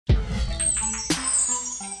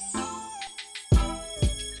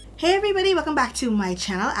Hey everybody, welcome back to my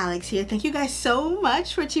channel. Alex here. Thank you guys so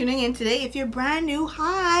much for tuning in today. If you're brand new,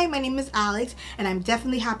 hi, my name is Alex and I'm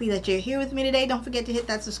definitely happy that you're here with me today. Don't forget to hit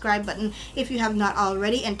that subscribe button if you have not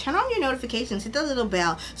already, and turn on your notifications, hit the little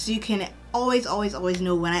bell so you can always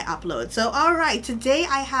know when I upload. So alright, today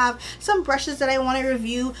I have some brushes that I want to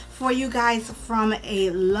review for you guys from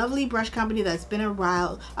a lovely brush company that's been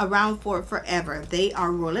around for forever. They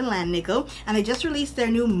are Langnickel, and they just released their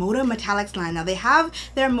new MODA Metallics line. Now they have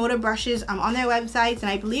their MODA brushes on their websites, and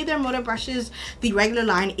I believe their MODA brushes, the regular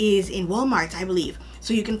line, is in Walmart, I believe.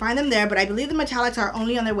 So you can find them there, but I believe the metallics are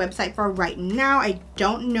only on their website for right now. I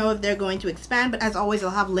don't know if they're going to expand, but as always, I'll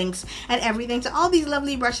have links and everything to all these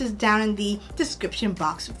lovely brushes down in the description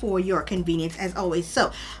box for your convenience as always.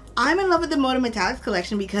 So I'm in love with the MODA Metallics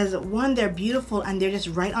collection because, one, they're beautiful and they're just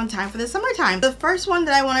right on time for the summertime. The first one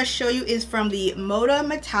that I want to show you is from the MODA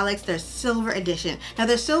Metallics, their Silver Edition. Now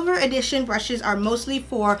their Silver Edition brushes are mostly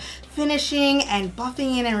for finishing and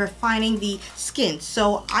buffing in and refining the skin.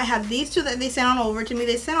 So I have these two that they sent on over to me.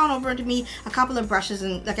 They sent on over to me a couple of brushes,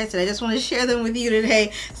 and like I said, I just want to share them with you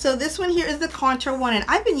today. So this one here is the contour one, and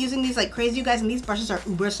I've been using these like crazy, you guys, and these brushes are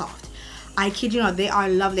uber soft. I kid you not, they are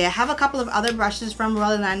lovely. I have a couple of other brushes from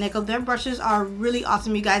Langnickel. Their brushes are really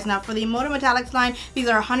awesome, you guys. Now for the MODA Metallics line, these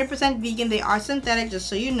are 100% vegan. They are synthetic, just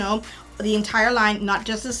so you know. The entire line, not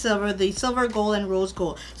just the silver, gold, and rose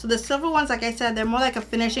gold. So the silver ones, like I said, they're more like a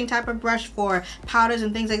finishing type of brush for powders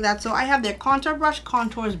and things like that. So I have their contour brush,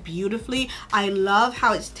 contours beautifully. I love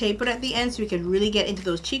how it's tapered at the end so you can really get into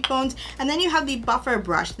those cheekbones. And then you have the buffer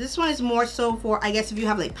brush. This one is more so for, I guess, if you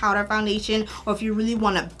have like powder foundation, or if you really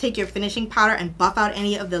want to take your finishing powder and buff out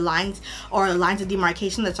any of the lines or lines of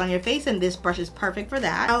demarcation that's on your face, and this brush is perfect for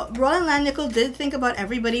that. Now, Langnickel did think about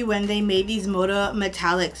everybody when they made these MODA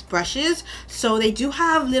Metallics brushes. So they do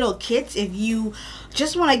have little kits if you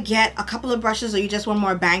just want to get a couple of brushes, or you just want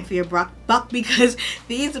more bang for your buck, because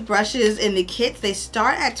these brushes in the kits, they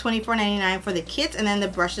start at $24.99 for the kits, and then the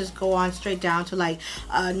brushes go on straight down to like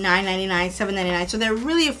 $9.99, $7.99. So they're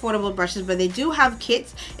really affordable brushes, but they do have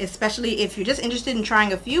kits, especially if you're just interested in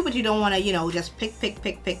trying a few but you don't want to, you know, just pick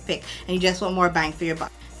and you just want more bang for your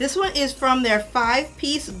buck. This one is from their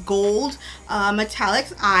 5-piece gold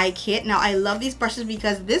metallics eye kit. Now I love these brushes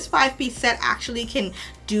because this 5-piece set actually can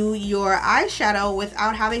do your eyeshadow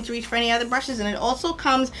without having to reach for any other brushes, and it also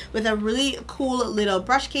comes with a really cool little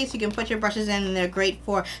brush case you can put your brushes in, and they're great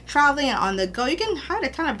for traveling and on the go. You can hide a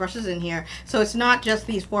ton of brushes in here, so it's not just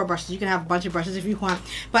these 4 brushes. You can have a bunch of brushes if you want,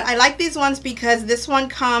 but I like these ones because this one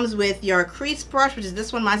comes with your crease brush, which is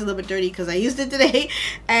this one. Mine's a little bit dirty because I used it today,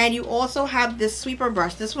 and you also have this sweeper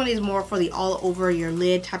brush. This one is more for the all over your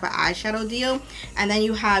lid type of eyeshadow deal, and then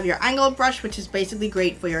you have your angle brush, which is basically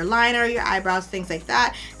great for your liner, your eyebrows, things like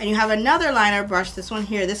that. And you have another liner brush, this one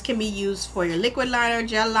here. This can be used for your liquid liner,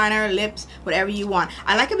 gel liner, lips, whatever you want.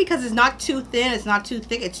 I like it because it's not too thin, it's not too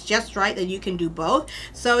thick, it's just right that you can do both.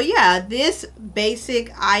 So yeah, this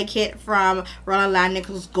basic eye kit from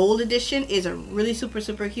Langnickel's Gold Edition is a really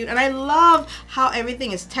super cute, and I love how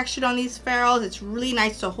everything is textured on these ferrules. It's really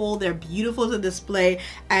nice to hold, they're beautiful to display,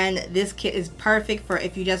 and this kit is perfect for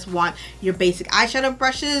if you just want your basic eyeshadow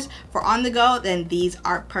brushes for on the go, then these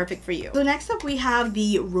are perfect for you. So next up we have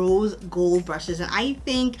the rose gold brushes, and I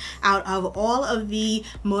think out of all of the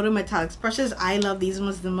MODA Metallics brushes, I love these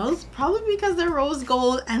ones the most, probably because they're rose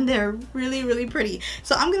gold and they're really pretty.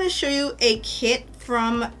 So I'm going to show you a kit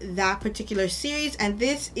from that particular series, and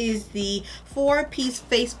this is the 4-piece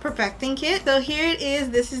face perfecting kit. So here it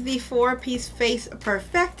is. This is the 4-piece face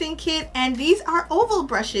perfecting kit, and these are oval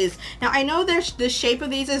brushes. Now I know the shape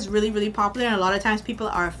of these is really popular, and a lot of times people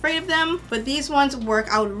are afraid of them, but these ones work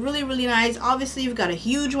out really nice. Obviously you've got a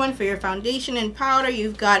huge one for your foundation and powder,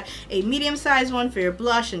 you've got a medium-sized one for your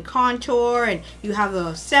blush and contour, and you have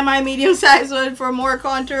a semi-medium sized one for more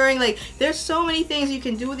contouring. Like, there's so many things you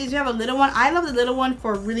can do with these. You have a little one. I love the little one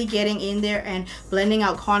for really getting in there and blending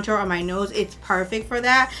out contour on my nose. It's perfect for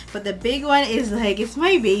that. But the big one is like, it's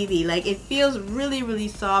my baby. Like, it feels really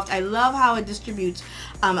soft. I love how it distributes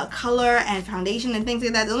color and foundation and things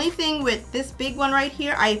like that. The only thing with this big one right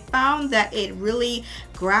here, I found that it really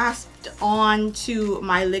grasped onto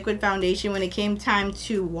my liquid foundation when it came time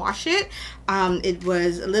to wash it. It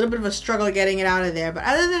was a little bit of a struggle getting it out of there, but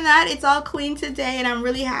other than that, it's all clean today and I'm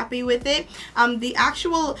really happy with it. The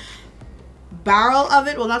actual barrel of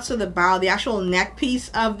it, well, not so the barrel, the actual neck piece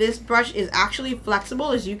of this brush is actually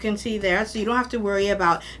flexible, as you can see there, so you don't have to worry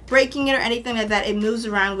about breaking it or anything like that. It moves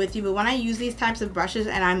around with you. But when I use these types of brushes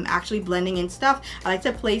and I'm actually blending in stuff, I like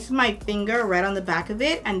to place my finger right on the back of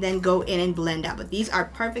it and then go in and blend out. But these are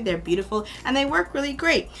perfect, they're beautiful, and they work really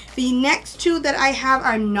great. The next two that I have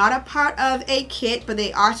are not a part of a kit, but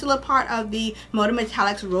they are still a part of the MODA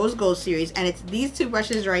Metallics Rose Gold series, and it's these two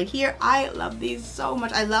brushes right here. I love these so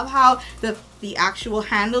much. I love how the actual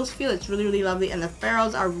handles feel. It's really, really lovely, and the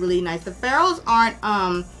ferrules are really nice. The ferrules aren't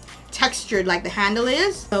textured like the handle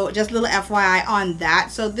is, so just a little FYI on that.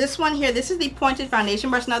 So this one here, this is the pointed foundation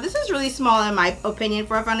brush. Now this is really small in my opinion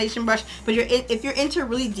for a foundation brush, but if you're into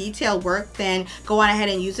really detailed work, then go on ahead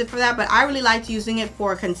and use it for that. But I really liked using it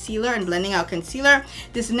for concealer and blending out concealer.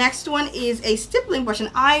 This next one is a stippling brush, and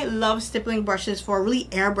I love stippling brushes for a really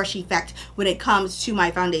airbrush effect when it comes to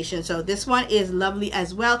my foundation. So this one is lovely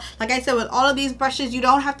as well. Like I said, with all of these brushes, you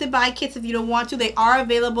don't have to buy kits if you don't want to. They are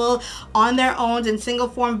available on their own in single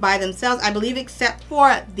form by themselves, I believe, except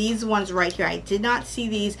for these ones right here. I did not see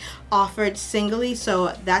these offered singly,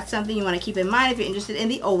 so that's something you want to keep in mind if you're interested in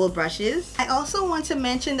the oval brushes. I also want to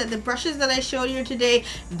mention that the brushes that I showed you today,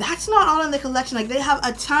 that's not all in the collection. Like, they have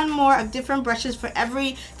a ton more of different brushes for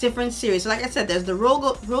every different series. So like I said, there's the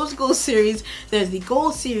rose gold series, there's the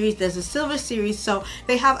gold series, there's the silver series, so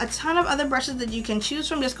they have a ton of other brushes that you can choose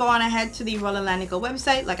from. Just go on ahead to the Royal Langnickel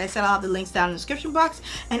website. Like I said, I'll have the links down in the description box,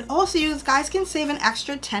 and also you guys can save an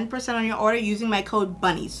extra 10% on your order using my code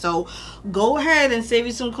BUNNY. So go ahead and save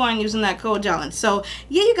you some coin using that code, Jalen. So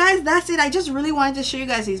yeah, you guys, that's it. I just really wanted to show you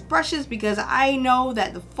guys these brushes because I know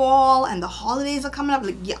that the fall and the holidays are coming up.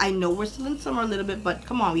 Like, yeah, I know we're still in summer a little bit, but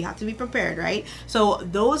come on, we have to be prepared, right? So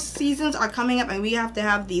those seasons are coming up, and we have to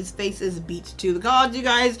have these faces beat to the gods, you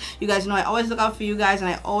guys. You guys know I always look out for you guys, and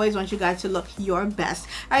I always want you guys to look your best.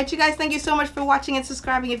 All right, you guys, thank you so much for watching and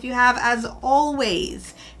subscribing if you have. As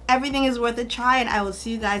always, everything is worth a try, and I will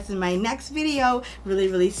see you guys in my next video really,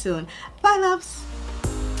 really soon. Bye, loves.